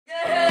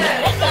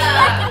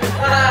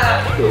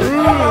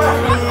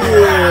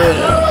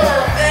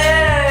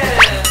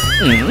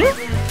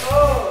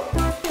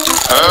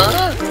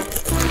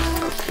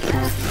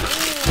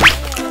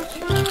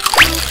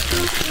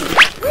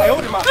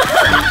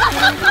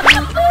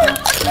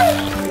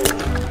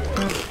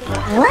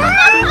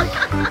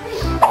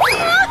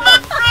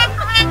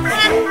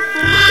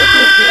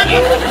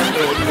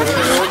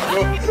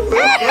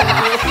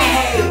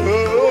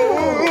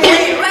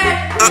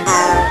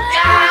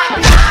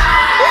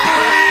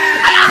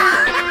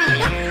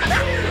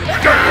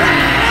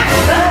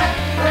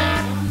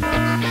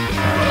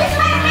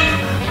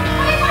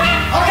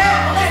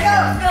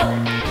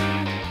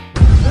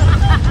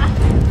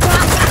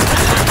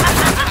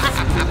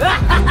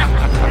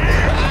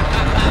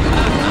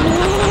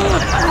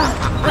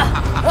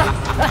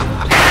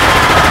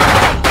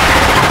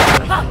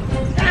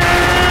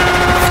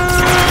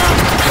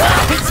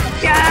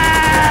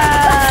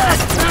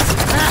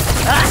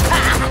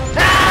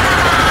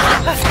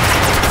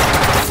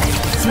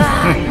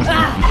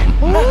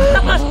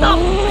Stop!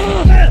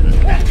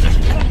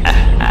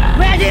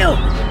 Where are you?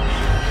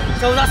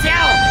 Show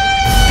yourself!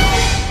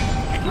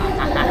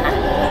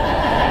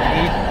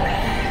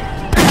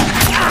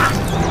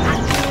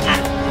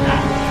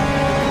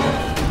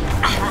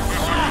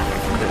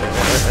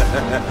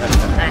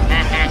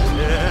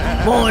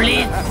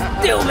 Bully,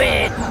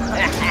 stupid!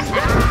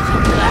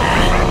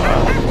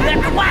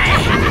 Let's go away!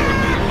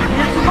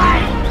 Let's go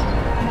away!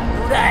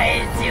 Today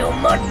you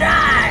must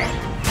die!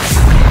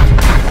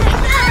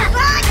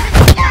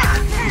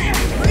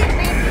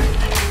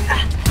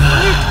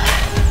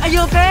 Are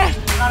you okay?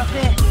 Not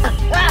okay.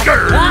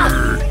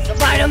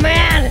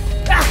 Spider-Man!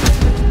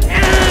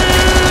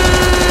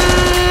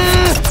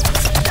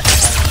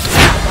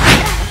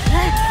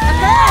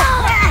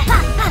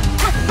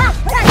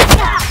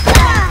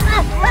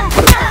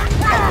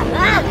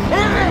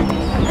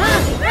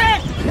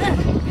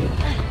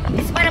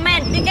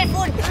 Spider-Man, be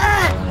careful! Are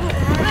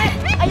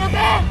you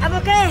okay? I'm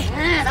okay.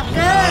 I'm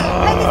good.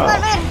 Hey,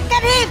 Spider-Man,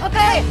 get him!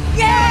 Okay.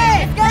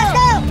 Yay! Let's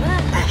go!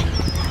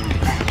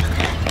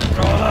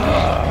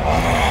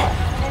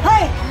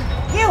 Hey,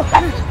 you!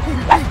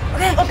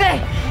 Okay, okay.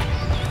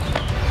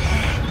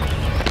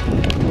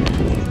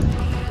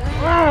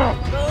 Hey,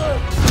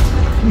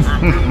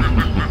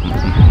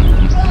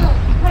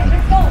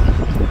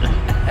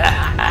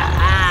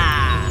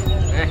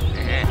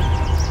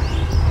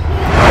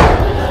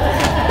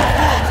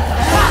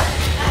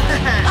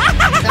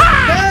 let's go!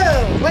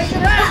 Where's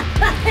your run?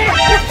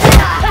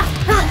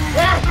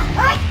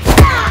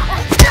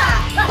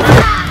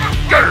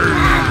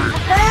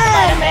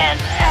 Spider-Man!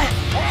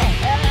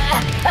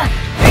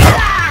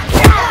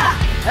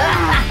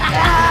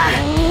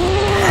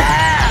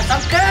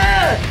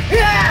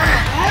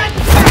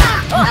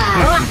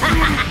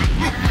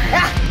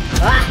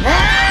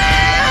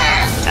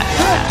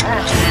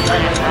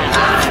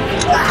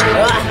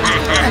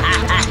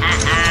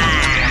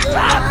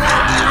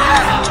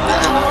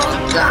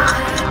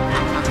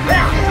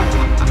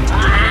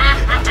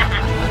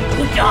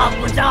 Good job!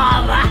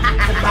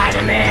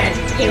 Spider-Man!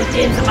 You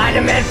did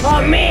Spider-Man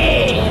for me!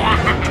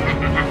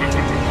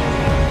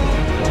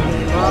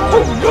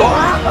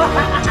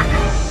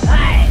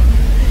 Hey!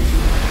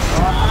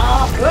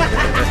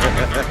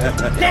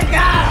 Let's go!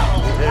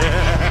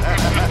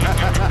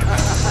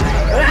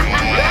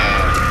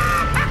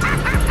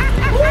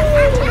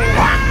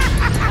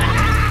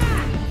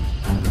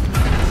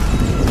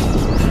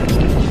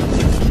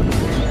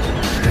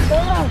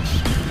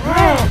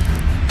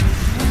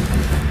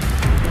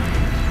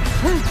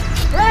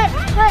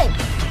 Hey!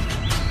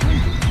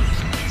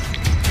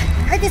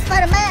 Hey, this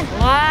Spider-Man!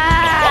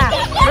 Wow!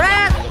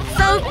 Red,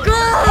 so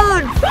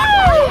good!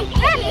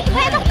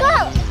 Hey, look go!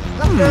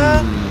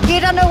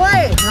 Get on the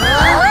way!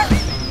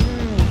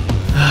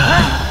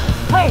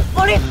 Hey,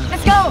 police,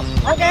 let's go!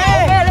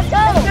 Okay, let's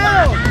go!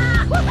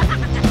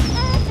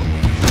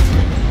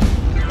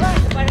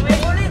 Spider-Man,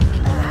 police!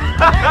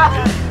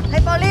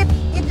 Hey, police,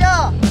 get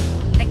your!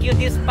 Thank you,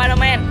 this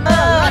Spider-Man!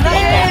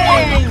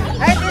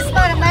 Hey, this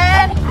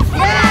Spider-Man!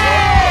 Yay!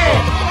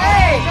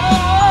 Hey!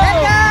 Let's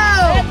go!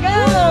 Let's go!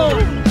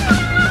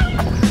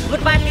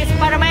 Goodbye, this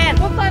Spider-Man!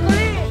 Goodbye,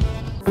 police!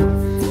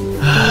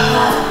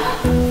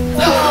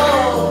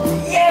 Oh!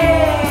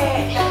 Yeah!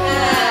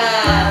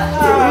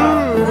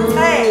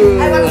 Hey,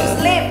 I want to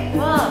sleep!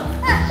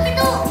 Me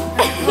too!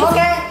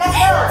 Okay, let's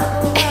go!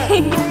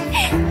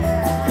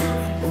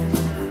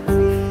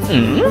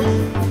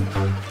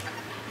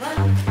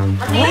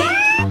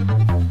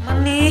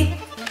 Mandi?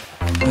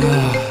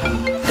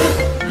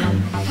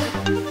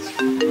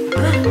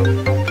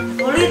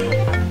 Polit?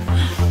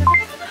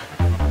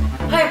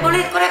 Hey,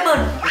 Polit, what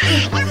happened?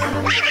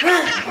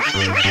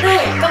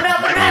 Hey, come down!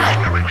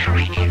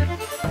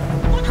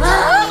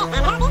 Huh?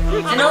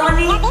 You know,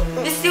 Mandi?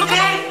 Is he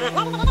okay?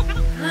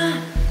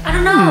 I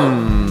don't know.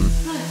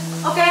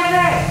 Okay.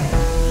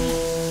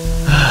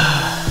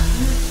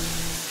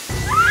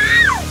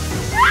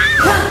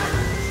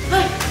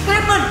 Hey, what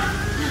happened?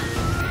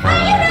 What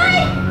are you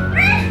doing?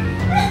 Rick!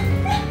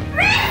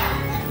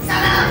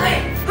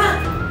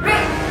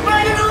 What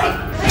are you doing?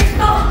 Let's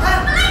go!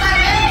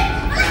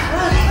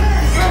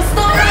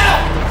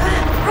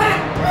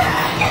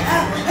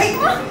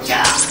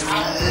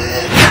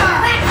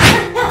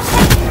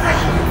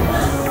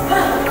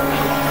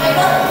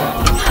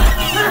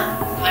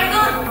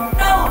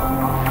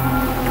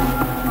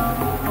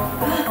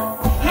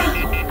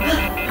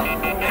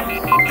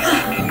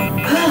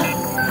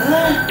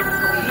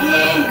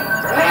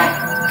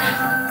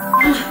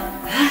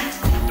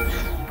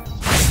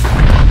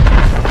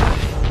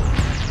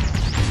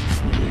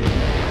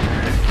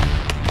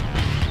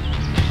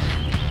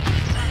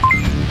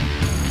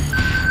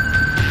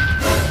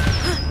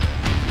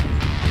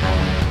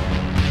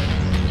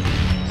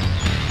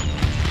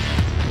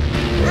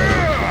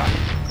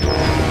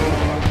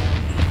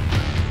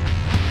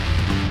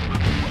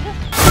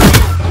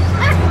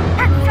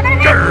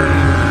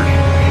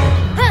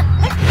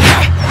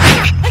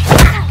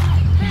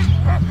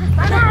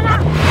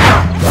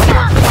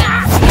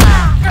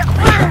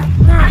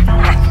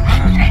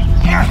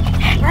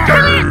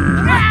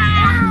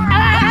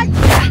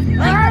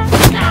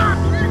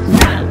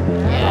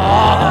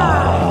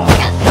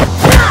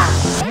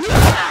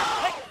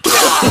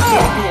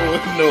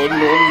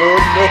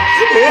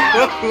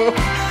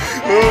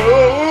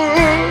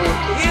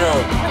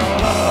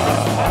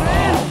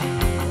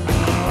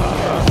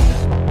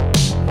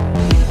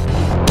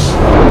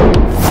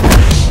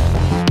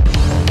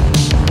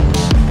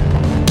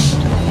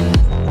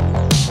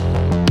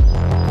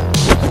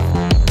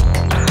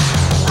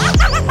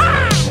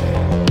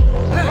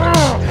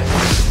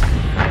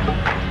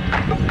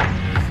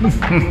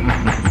 Very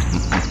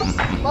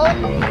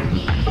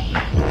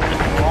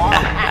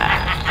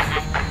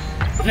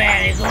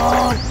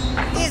good.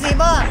 Easy,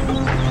 boss.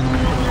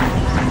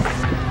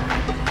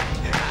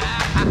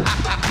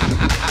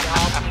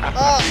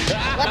 Oh,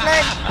 what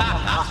leg?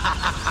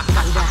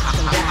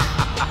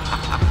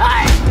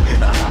 Hi.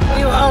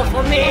 You all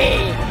for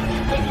me.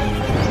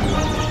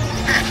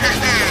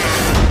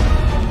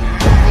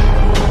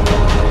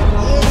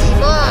 Easy,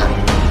 boss.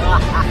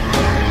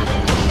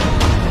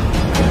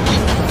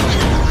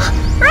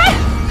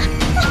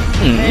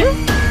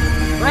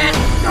 Red,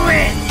 do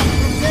it.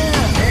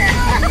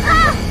 Let me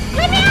out!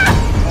 Let me out!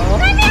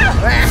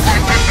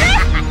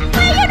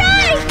 Where are you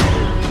going?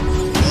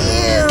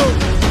 You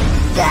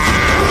die.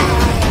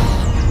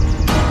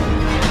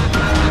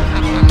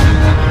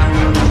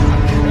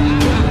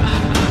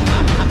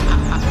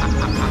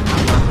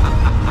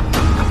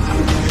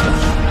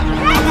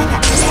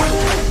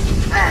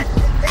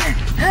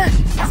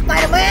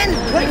 Spider-Man!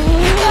 Red,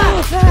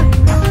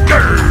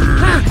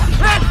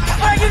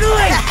 what are you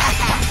doing?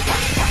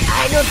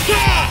 I don't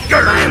care!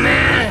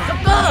 Spider-Man.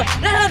 Go,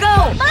 let her go.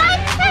 Bye!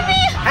 Let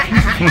me!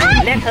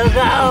 Let her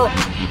go.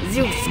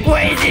 You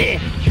crazy.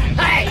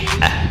 Hey,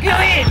 go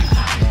in.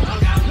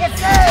 Yes,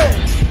 sir!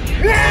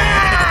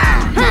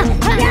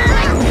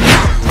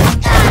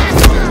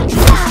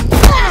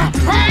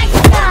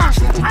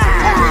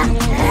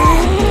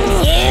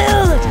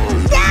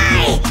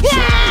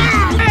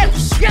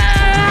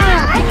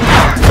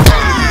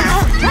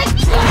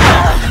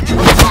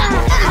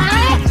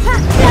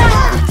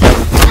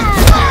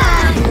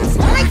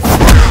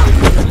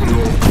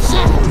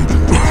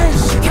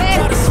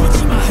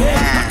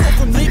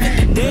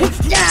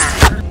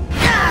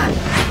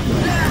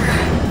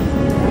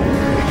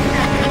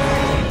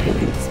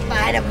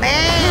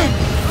 Spider-Man!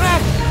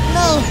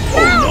 No!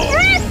 No!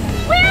 Red!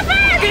 We're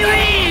back! Kill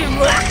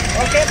him.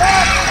 Okay,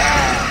 Bob!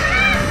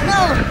 No!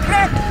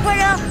 Red!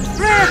 Wake up!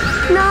 Red!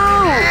 No!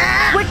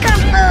 Wake up!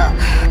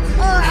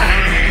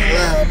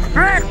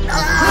 Red!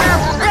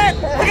 Red!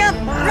 Wake up!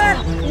 Red!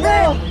 No!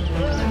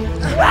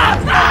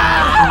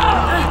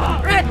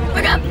 Red,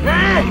 wake up.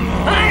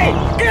 Hey,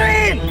 kill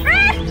him.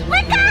 Red!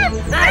 Wake up!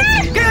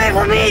 Hey, kill him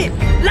for me.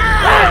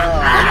 Loud.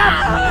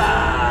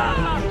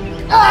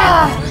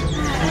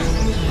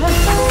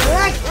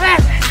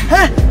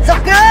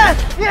 Soccer!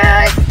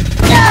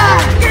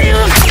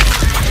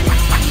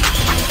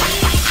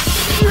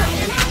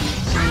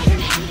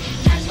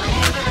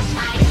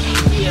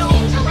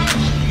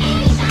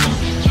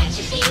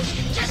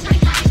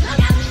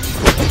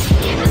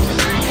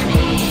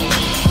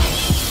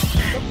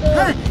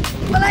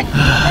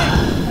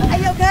 Are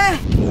you okay?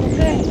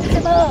 Okay.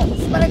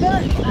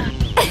 Spider-Man.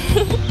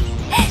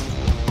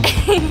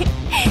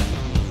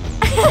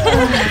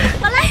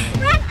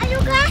 Red, are you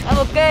okay? I'm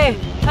okay.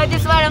 Hey,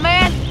 this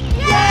Spider-Man.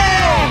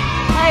 Yeah!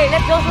 Hey,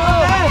 let's go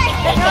through.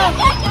 Let's go.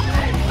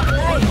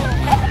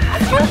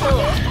 Let's go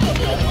through.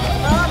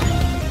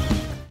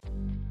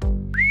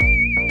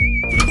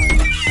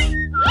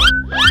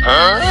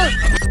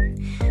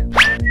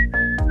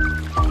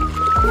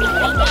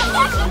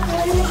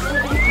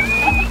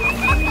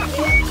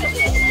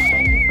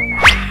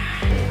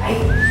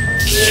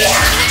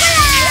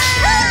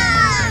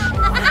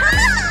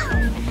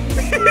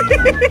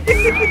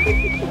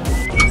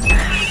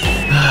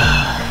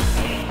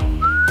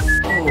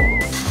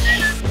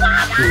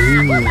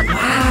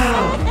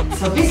 Wow!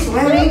 So this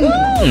wearing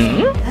black.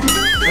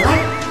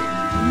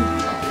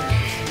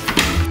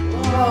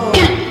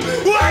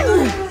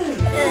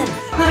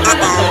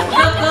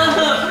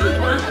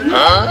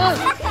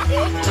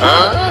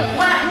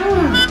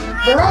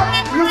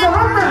 You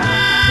surrender.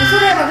 You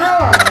should have an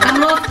hour. I'm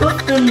not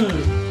cooking.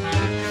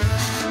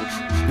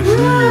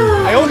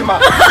 哎呦我的妈！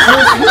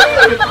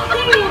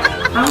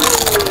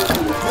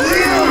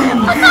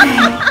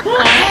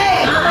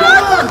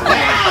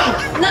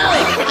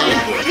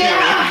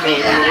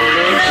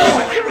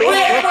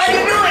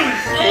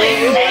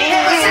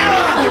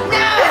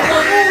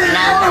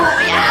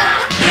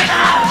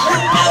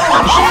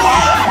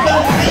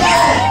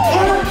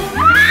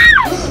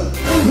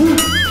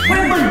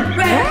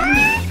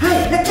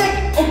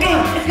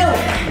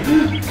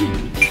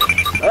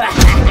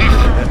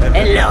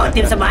 Hello,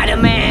 Team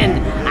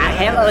Spider-Man. I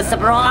have a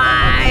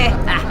surprise.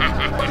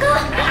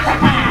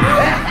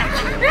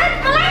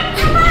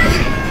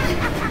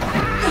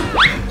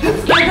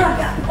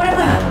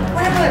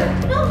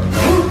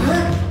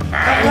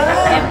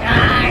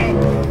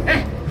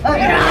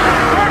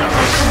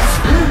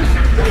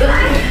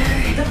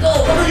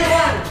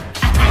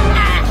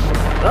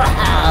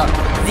 Wow,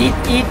 this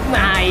is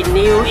my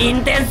new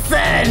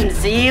intention.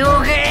 See you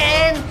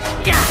again.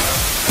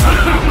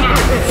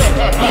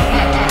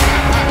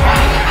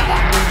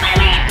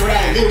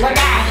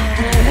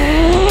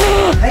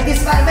 Hey,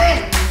 this Spider-Man.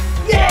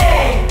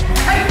 Yay!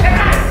 Hey,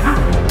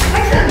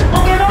 action!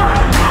 Okay, boss.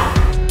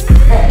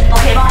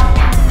 Okay, boss.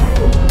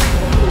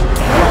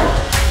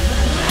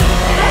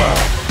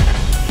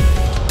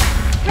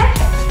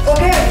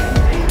 Okay.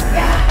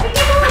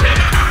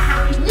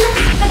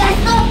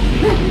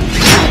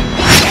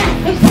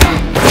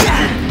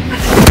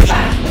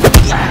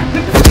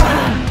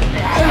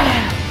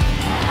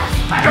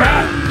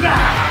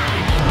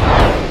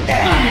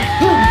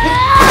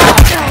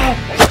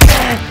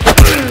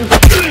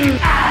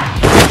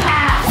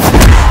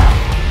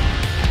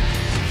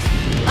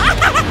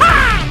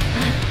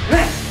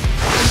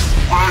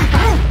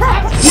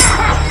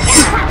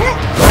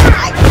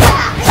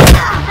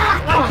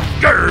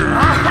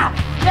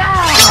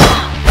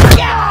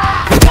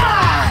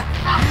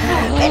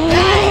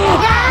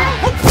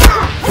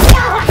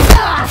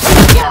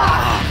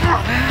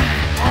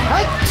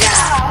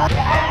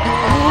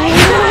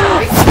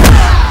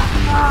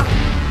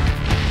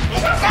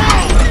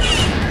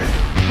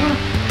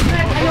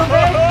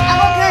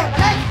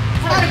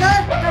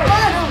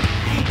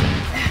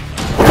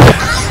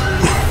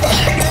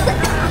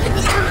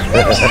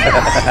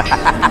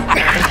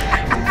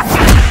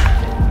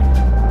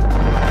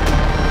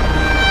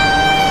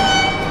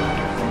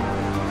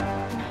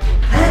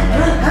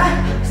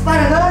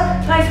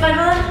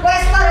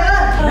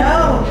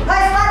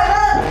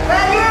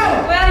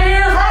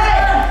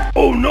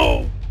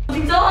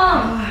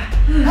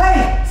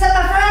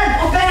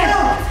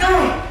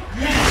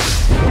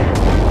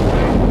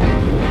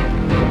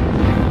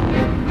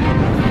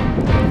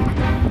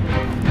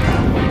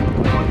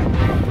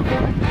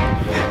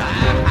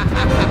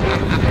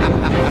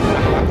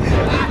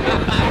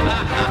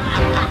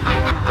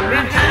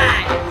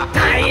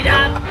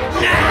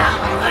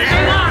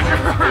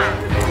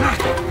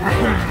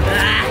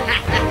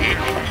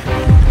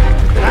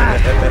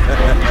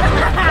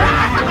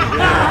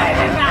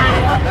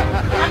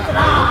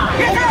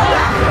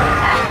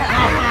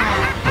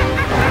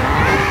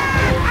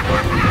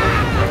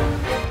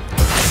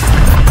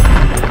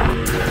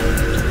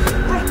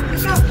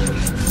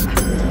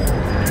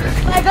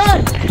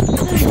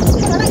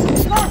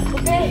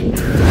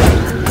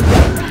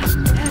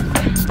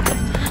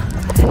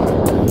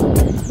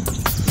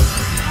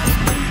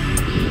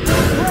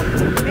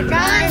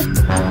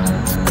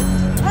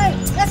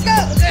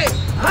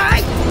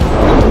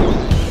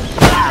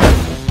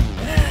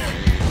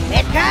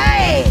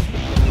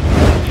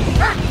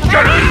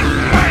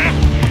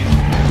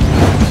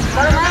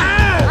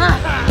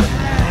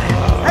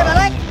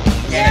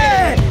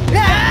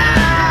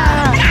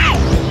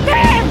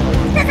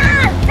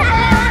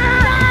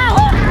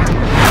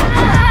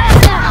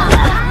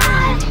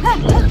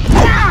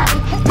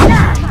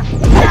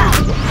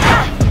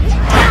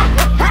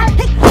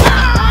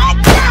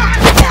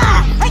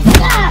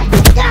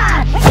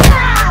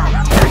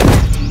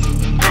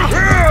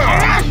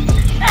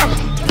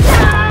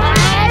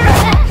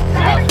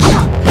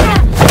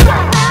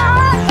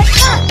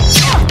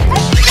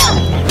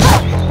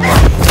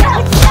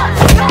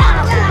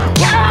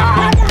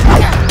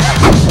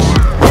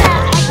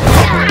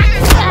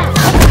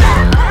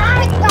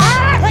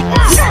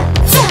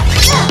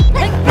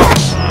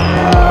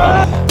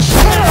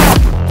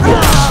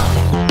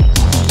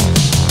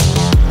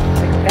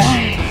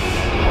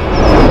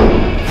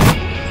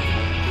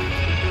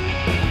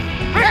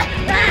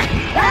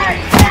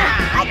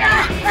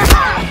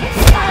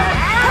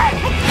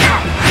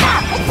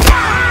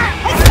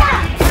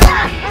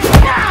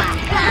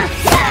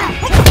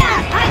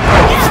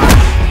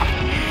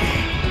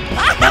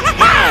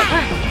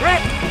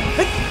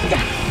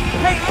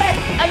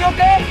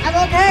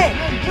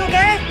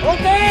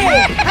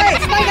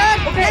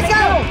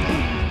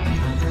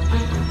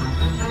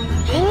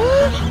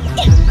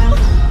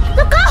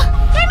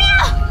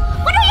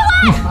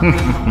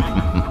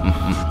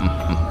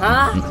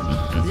 Huh?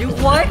 You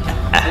what?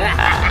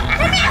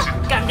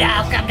 Calm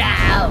down, calm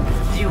down.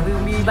 You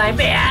will be my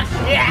man.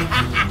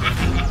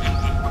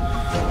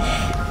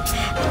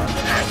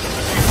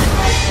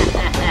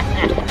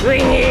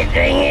 Bring it,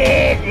 bring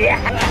it.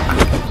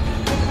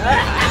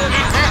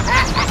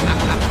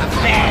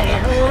 Very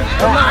good.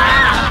 Come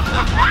on.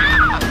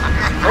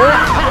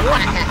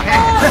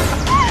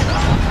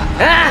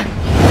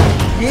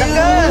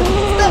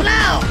 Stop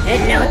now!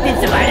 Hello, this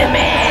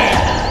Spider-Man.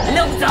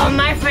 Looks on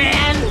my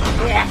friend.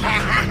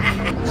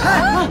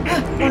 Oh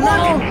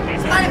no!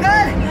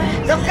 Spider-Man!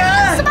 Joker!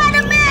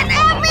 Spider-Man,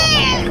 help me!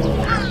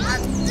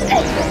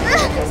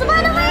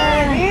 Spider-Man!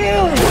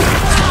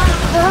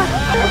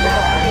 Very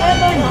good,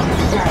 very good.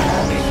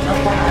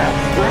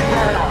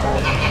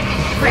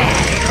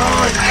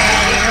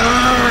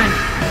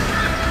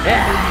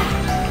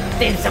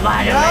 Team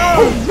Spider-Man.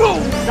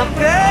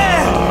 Joker!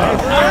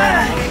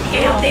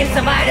 Kill Team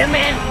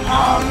Spider-Man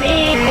for me.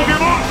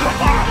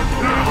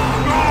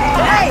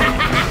 Hey!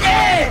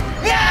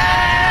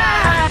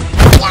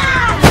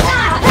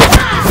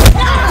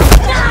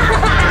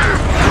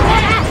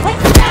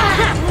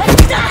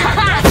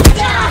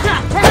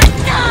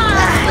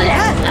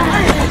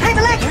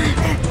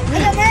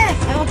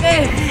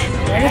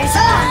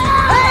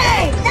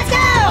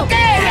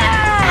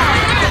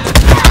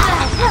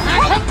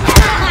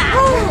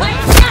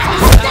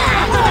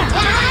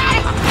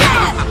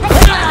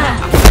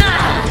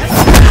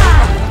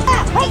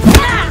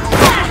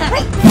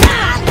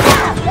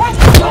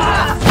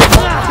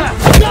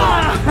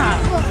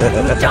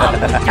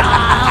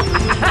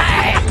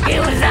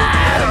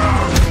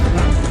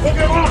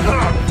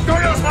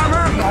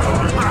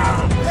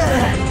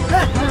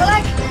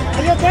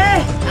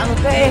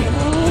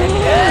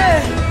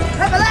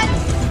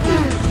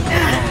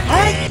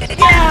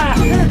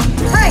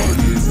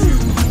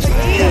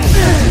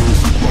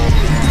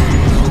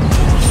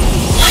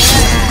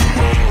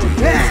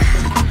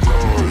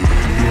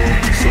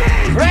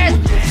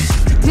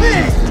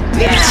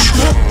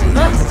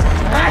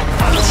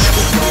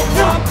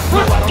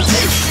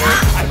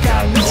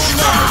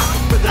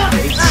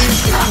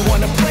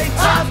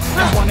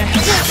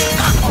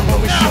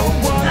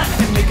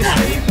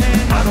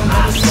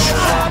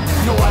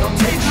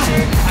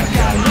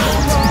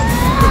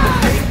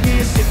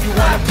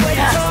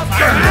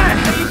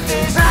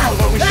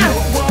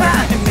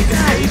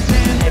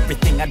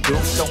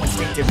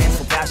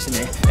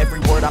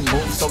 word, I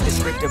move so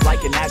descriptive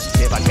like an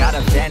adjective. I got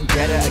a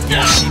vendetta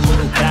against people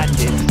who backed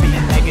it.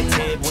 Being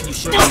negative when you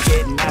should be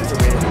getting after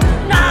it.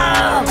 No!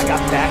 I got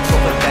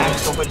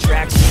backs over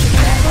tracks.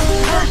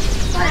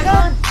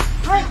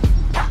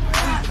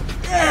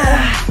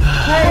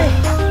 Hey,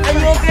 are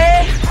you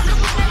okay?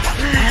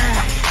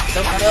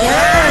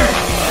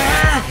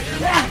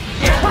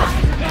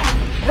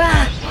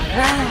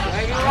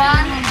 Where you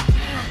run?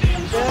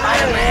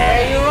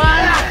 Where you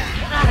run?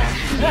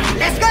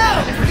 Let's go!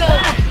 Let's go!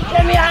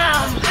 Let me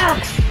out!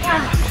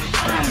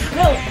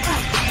 Go!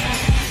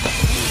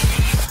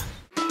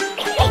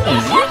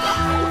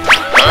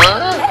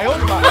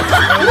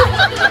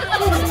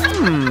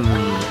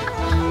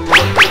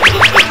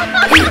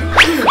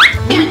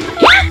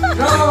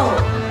 No!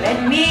 Let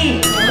me!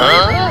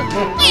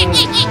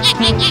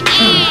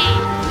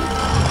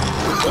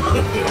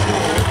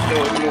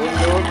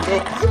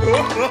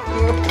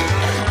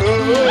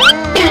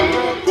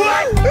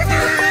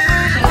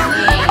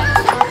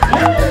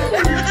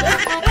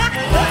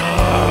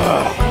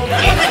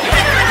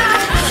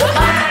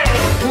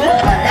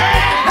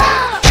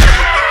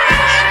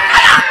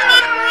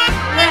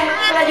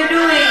 What are you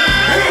doing?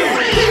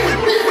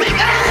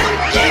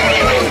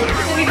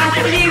 We must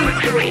leave.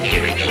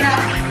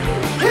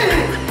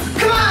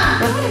 Come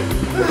on!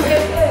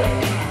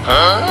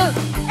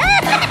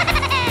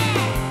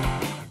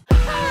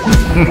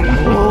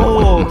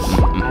 Oh,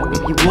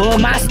 you were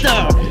master.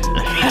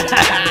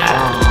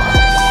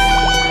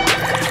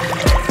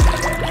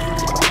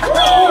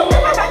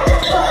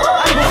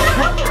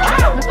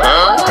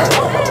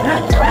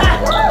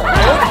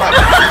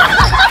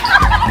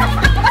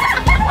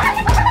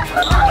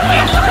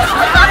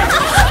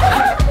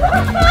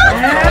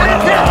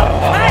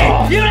 Hey,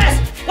 Uranus,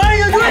 what are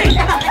you doing?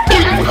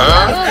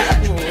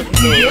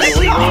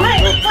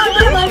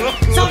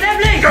 So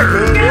Devlin, get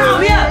out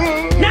of here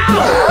now!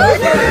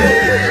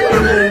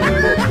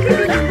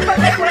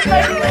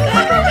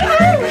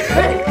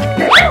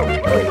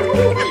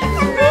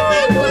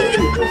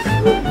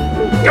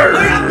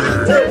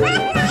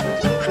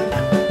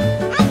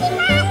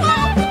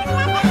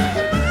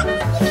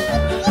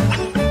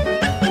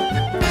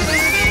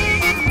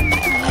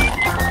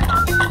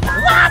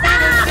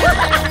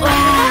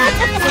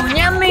 So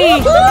yummy!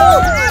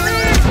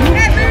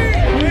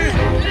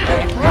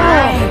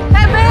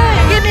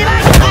 Give me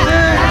back!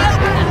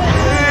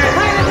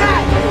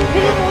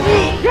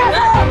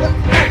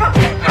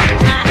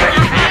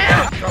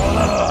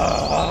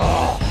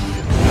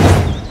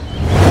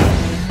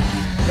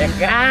 The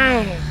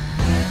guy!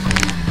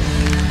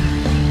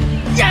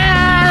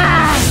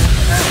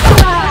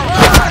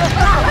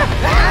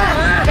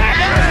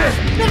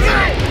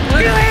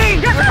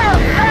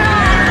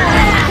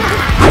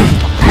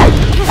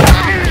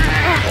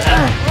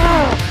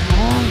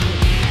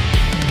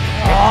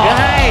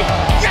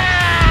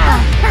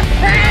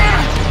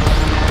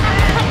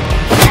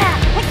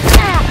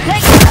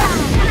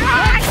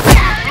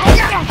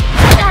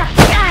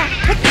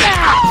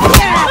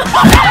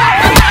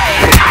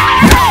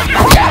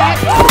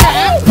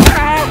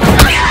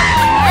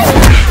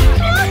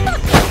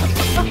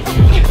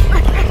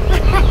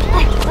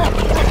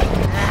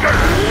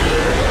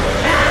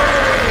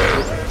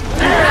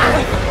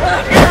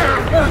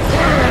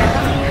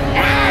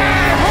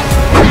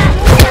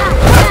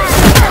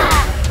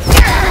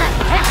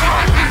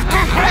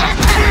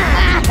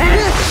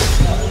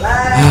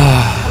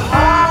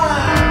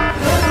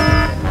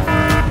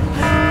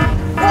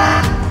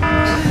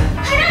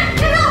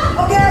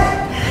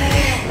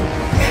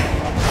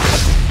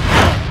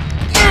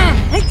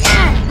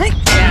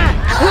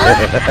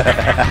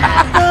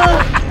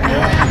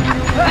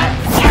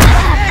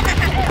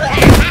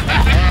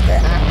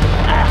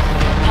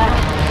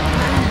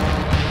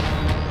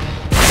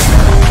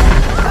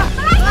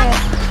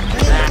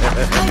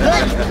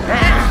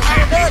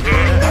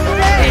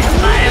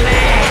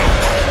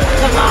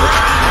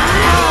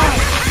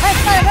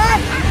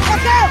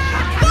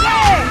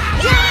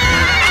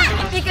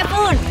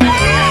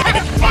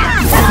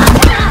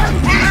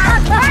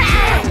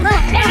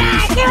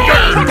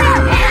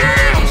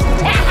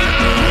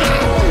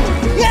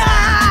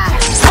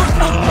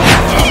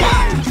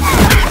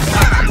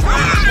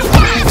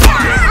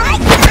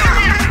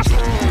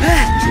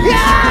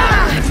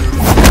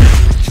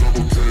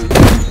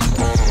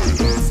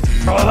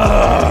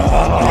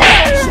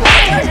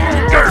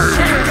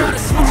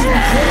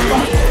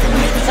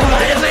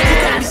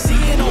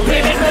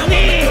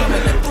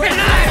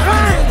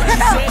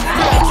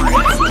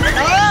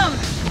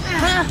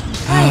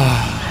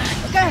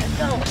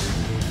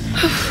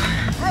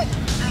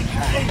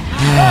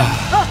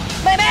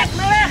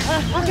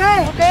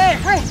 Okay.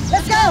 Hey,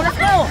 let's go.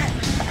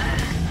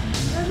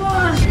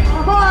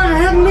 Come on,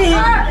 help me.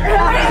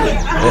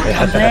 What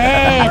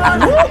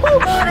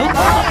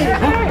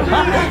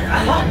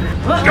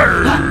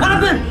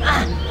happened?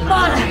 Come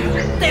on,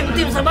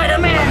 Team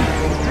Spider-Man.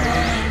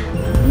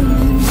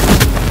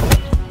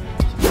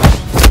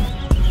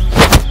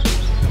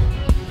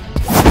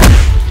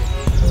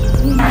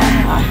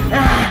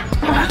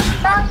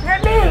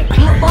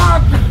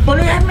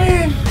 Boleh help me.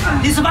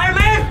 This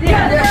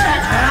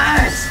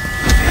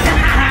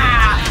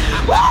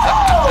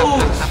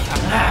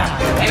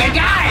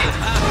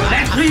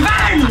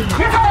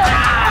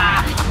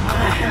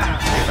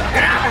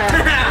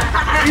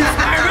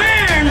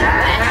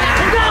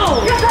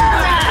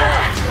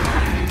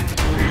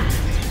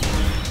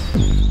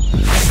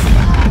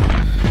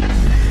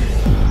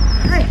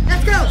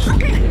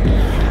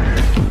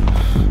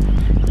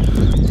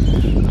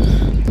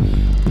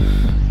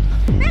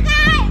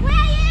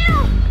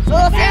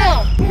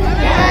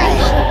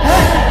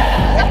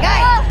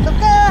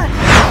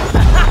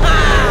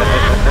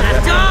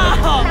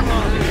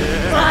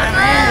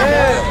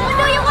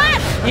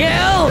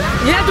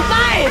You have to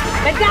fight!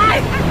 That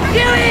guy!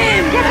 Kill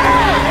him!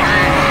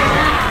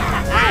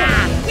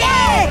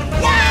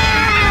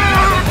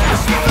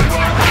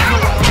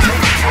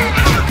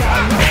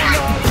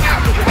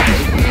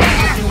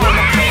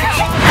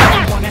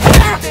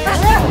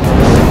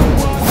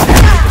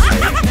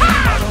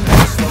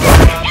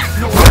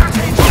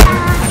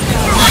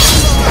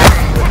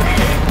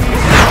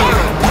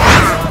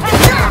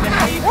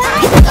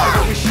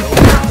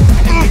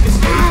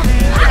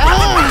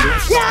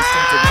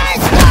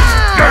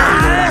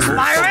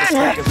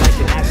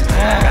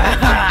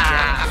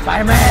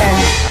 Spider-Man,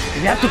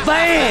 you have to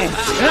fight!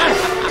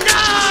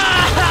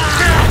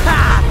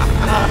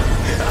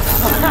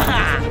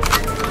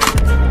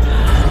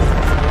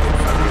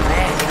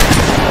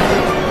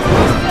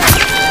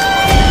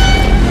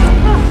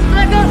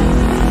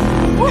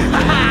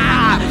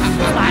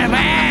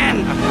 Spider-Man,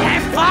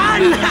 have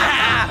fun!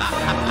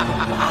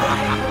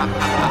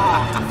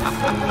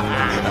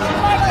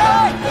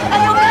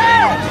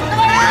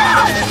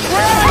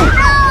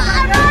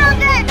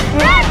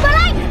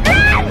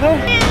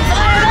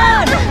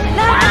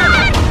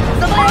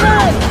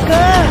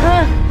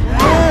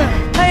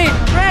 Hey,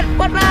 Red,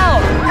 what now?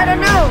 I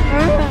don't know.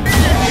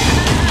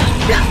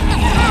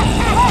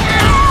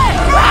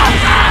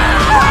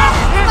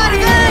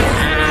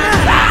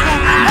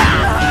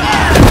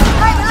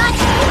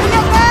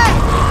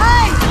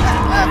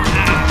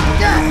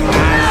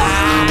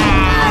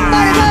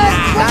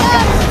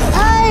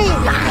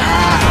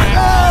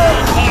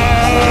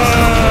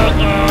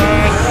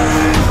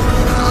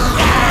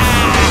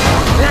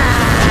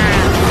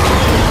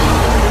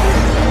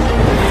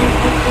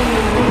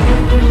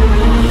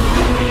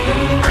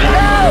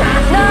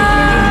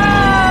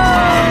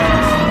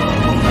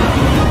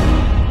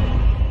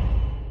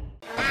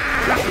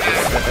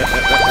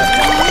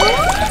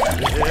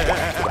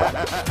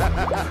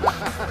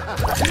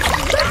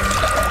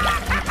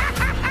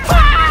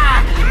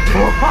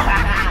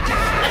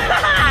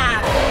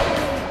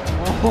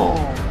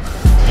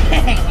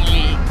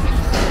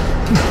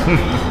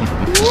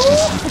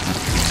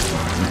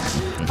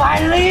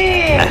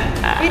 Finally!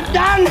 It's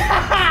done!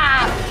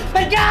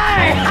 Bad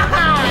guy!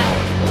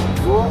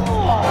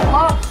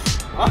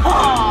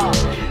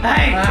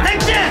 Hey,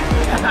 take this!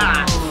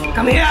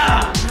 Come here!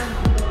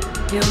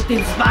 You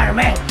Team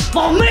Spider-Man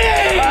for me!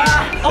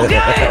 Okay?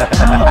 Okay,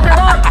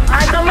 Bob,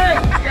 I'm coming!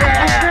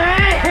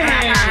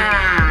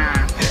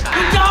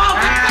 Good job!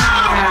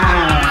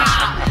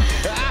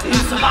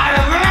 Team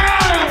Spider-Man!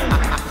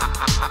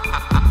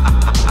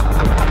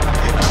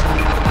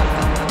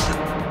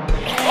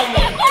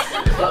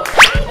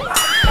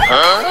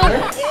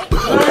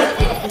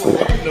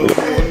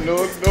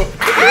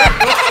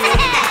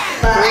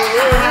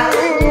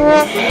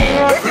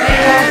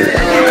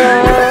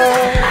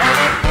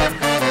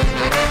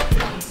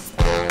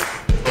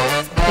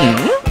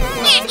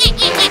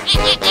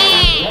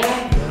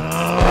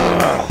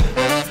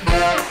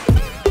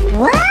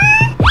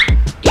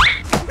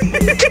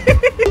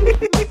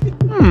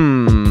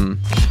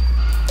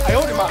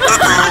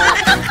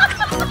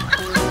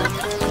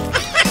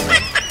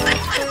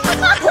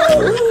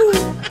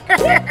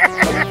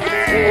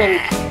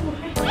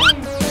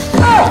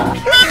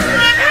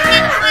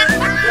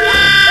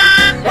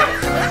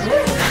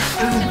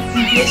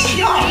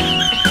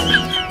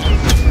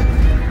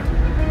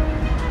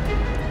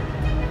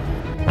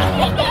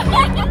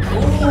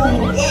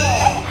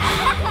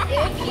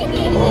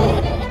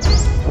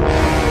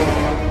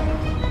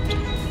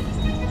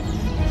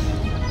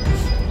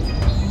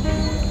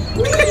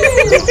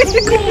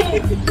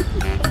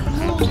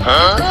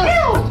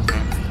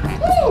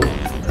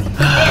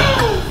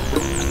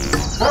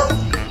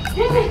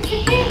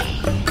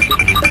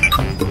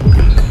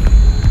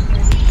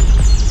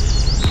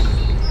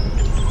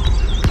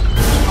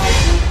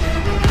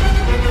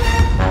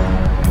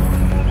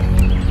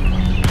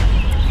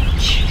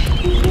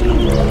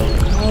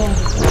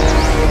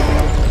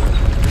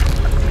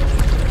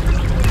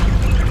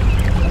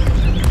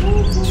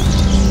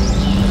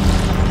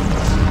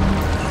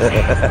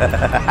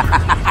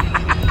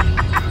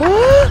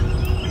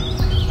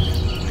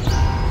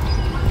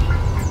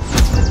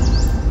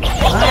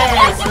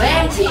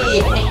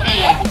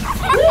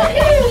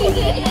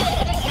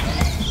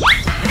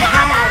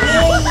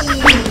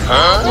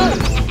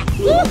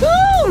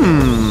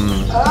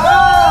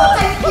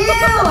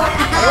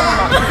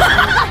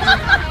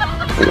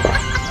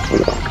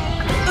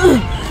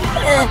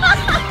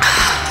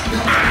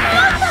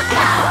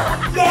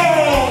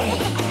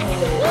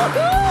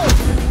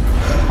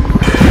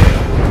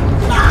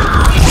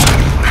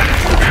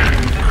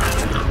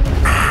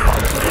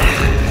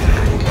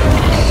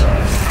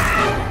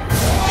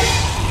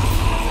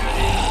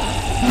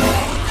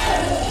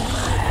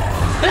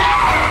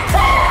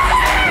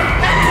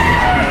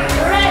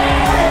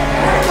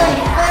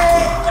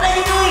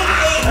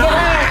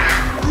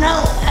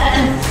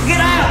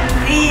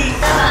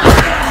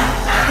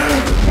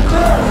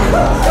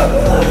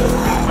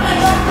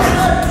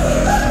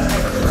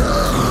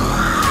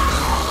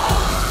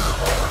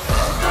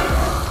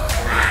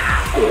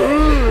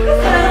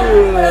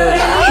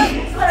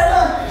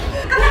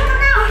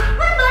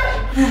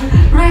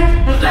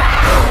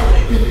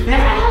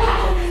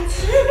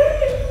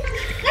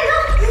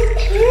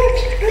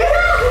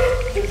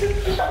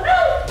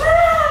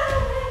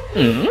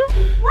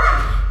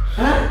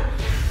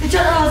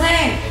 Teacher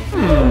Rosie!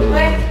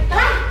 Wait.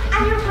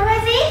 Are you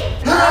crazy?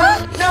 No.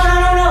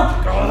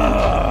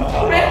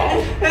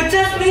 It's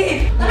just me.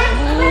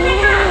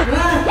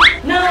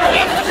 No,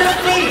 it's just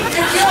me.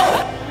 It's you.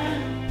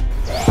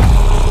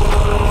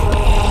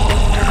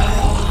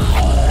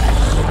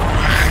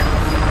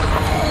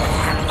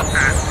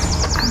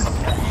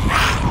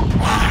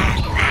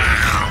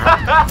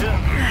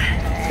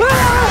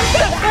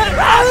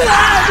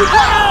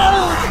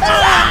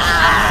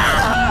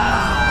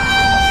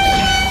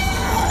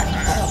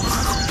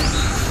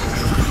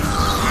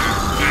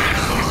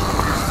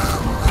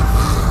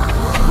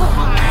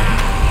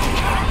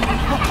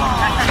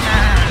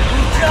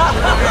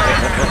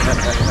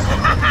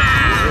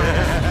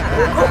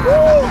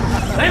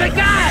 Hey, the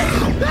guy!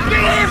 Get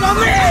away from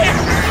me!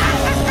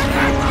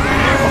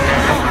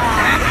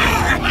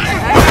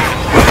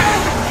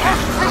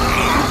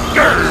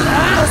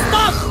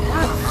 Stop!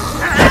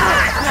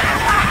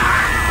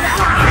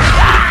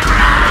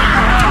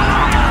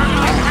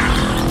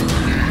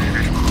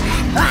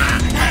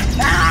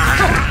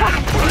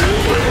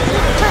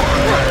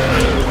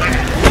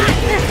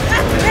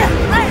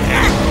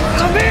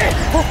 Zombie!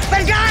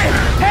 Bad guy!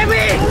 Help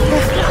me!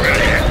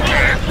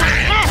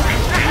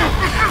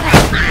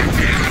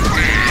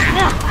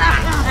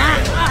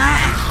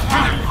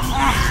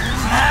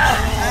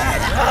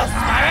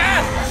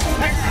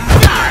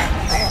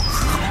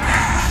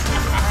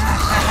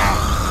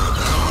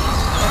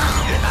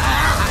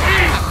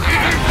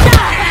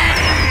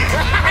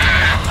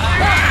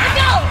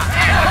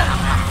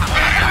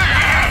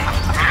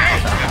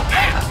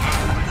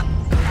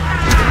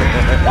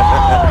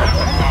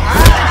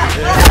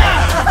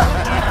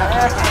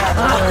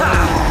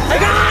 Hey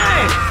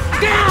guys!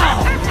 Down!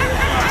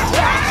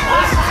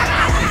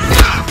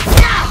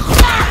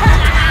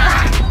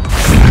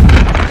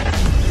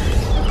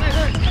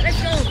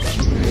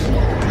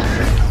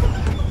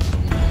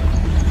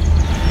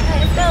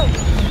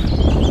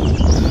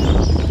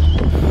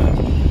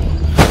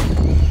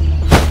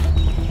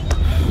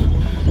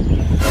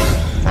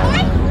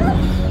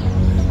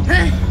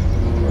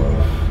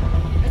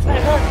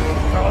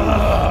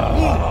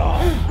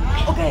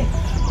 Okay.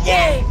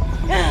 Yay!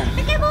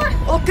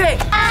 Okay.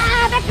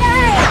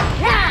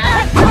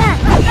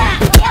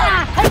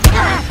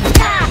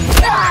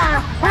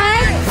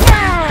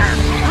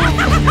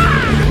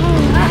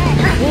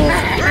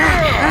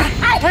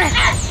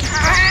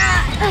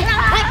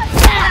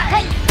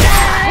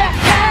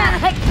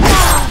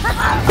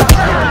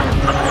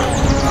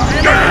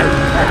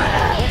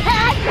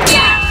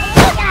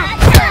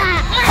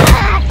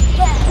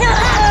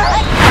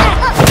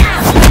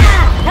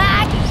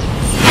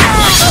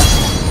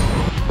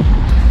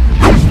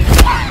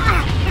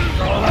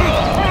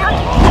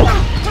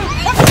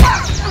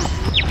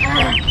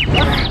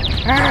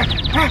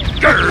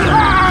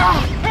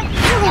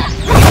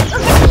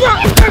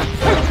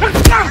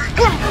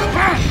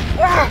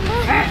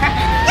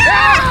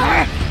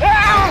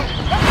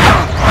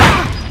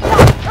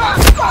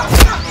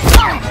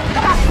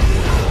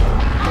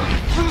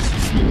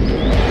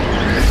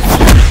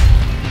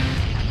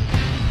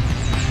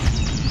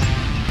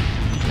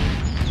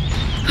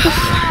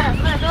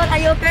 Are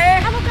you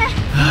okay? I'm okay.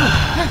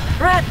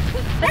 Red,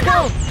 let's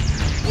go.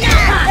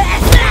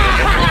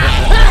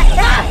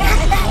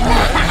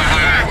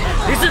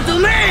 Listen to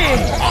me!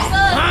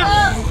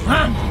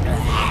 Huh?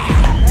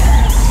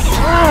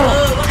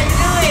 What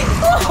are you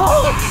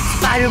doing?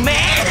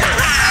 Spider-Man!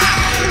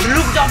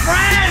 Look your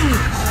friend!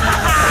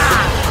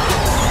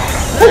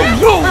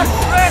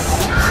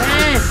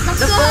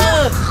 The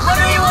bird. What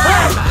do you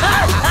want?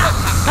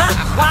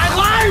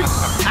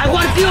 I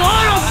want to kill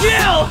all of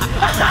you!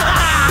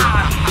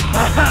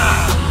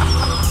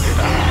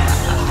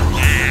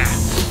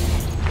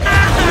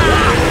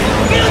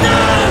 Kill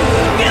them!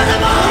 Kill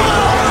them all!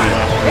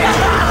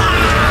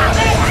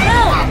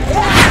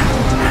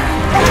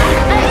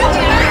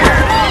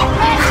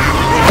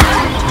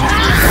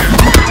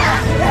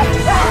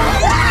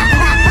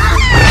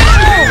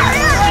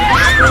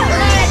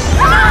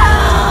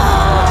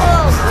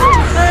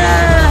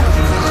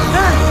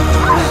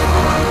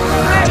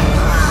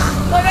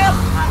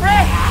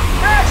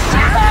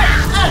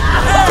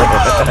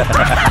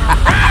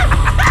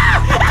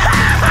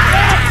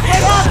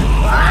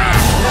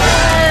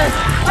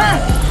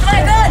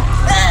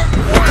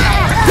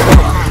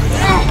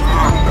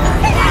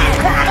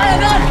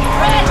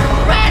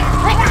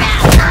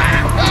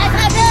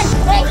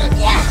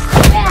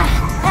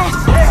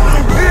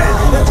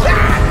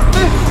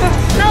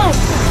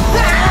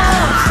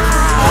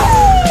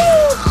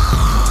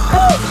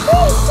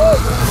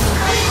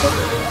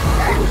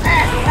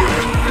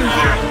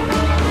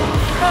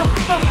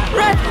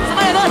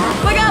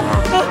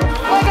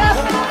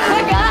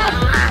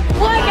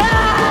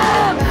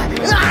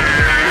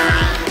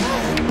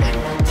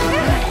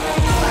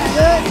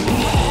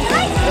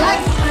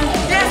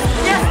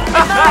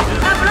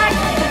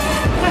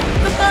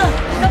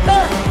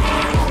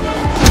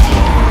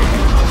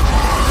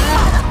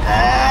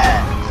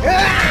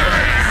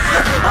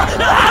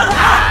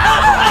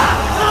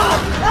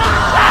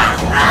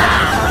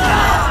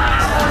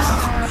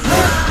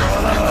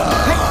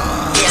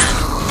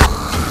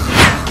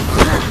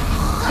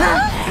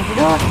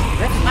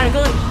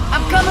 Dragon,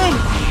 I'm coming.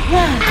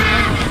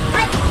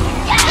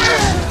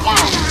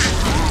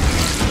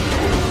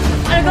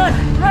 Dragon,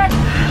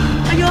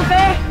 are you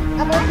okay?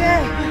 I'm okay.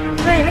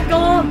 Hey, let's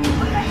go.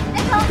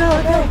 Let's go. Go.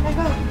 Let's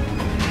go.